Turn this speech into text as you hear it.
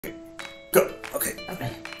Go. Okay. Okay.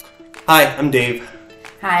 Hi, I'm Dave.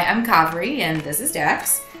 Hi, I'm Kaveri, and this is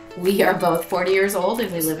Dex. We are both 40 years old, and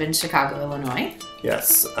we live in Chicago, Illinois.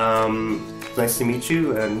 Yes. Nice to meet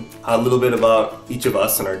you, and a little bit about each of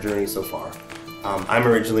us and our journey so far. I'm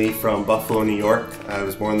originally from Buffalo, New York. I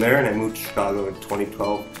was born there, and I moved to Chicago in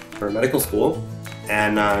 2012 for medical school.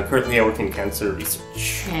 And currently I work in cancer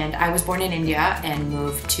research. And I was born in India and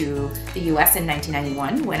moved to the US in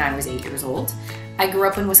 1991 when I was 8 years old. I grew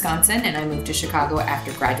up in Wisconsin and I moved to Chicago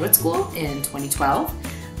after graduate school in 2012.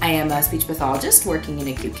 I am a speech pathologist working in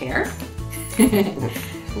acute care.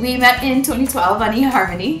 We met in 2012 on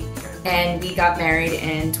eharmony and we got married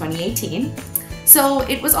in 2018. So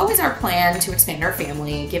it was always our plan to expand our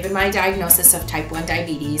family, given my diagnosis of type 1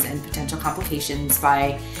 diabetes and potential complications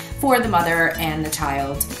for the mother and the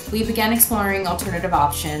child. We began exploring alternative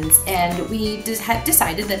options, and we had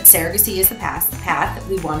decided that surrogacy is the path that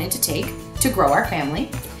we wanted to take to grow our family.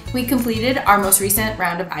 We completed our most recent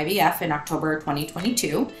round of IVF in October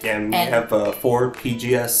 2022. And we have 4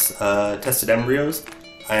 PGS tested embryos,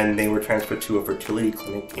 and they were transferred to a fertility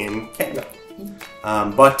clinic in Canada.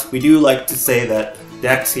 But we do like to say that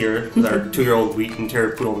Dex here, our 2-year-old wheat and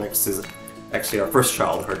terra poodle mix, is actually our first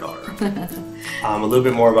child, her daughter. A little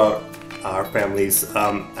bit more about our families.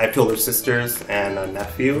 I have 2 older sisters and a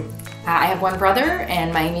nephew. I have 1 brother,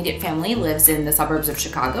 and my immediate family lives in the suburbs of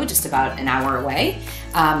Chicago, just about an hour away.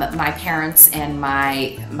 My parents and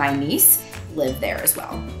my niece live there as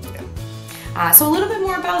well. Yeah. So a little bit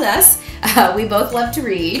more about us. We both love to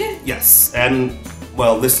read. Yes, and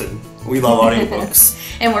well, listen. We love audiobooks.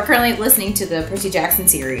 And we're currently listening to the Percy Jackson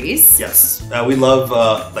series. Yes. We love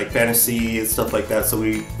like fantasy and stuff like that, so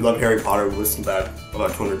we love Harry Potter. We listened to that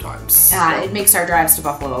about 200 times. It makes our drives to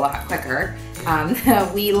Buffalo a lot quicker.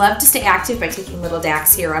 We love to stay active by taking little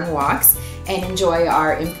Dax here on walks and enjoy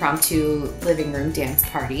our impromptu living room dance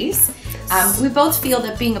parties. We both feel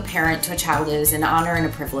that being a parent to a child is an honor and a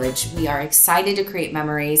privilege. We are excited to create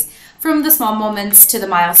memories from the small moments to the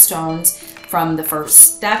milestones, from the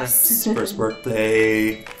first steps, first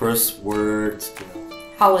birthday, first words,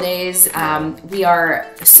 holidays. We are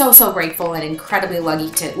so grateful and incredibly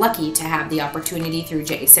lucky to have the opportunity through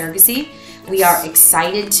JA Surrogacy. We are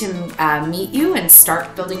excited to meet you and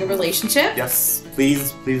start building a relationship. Yes,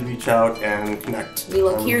 please reach out and connect. We're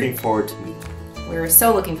looking forward to meeting. We're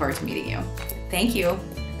so looking forward to meeting you. Thank you.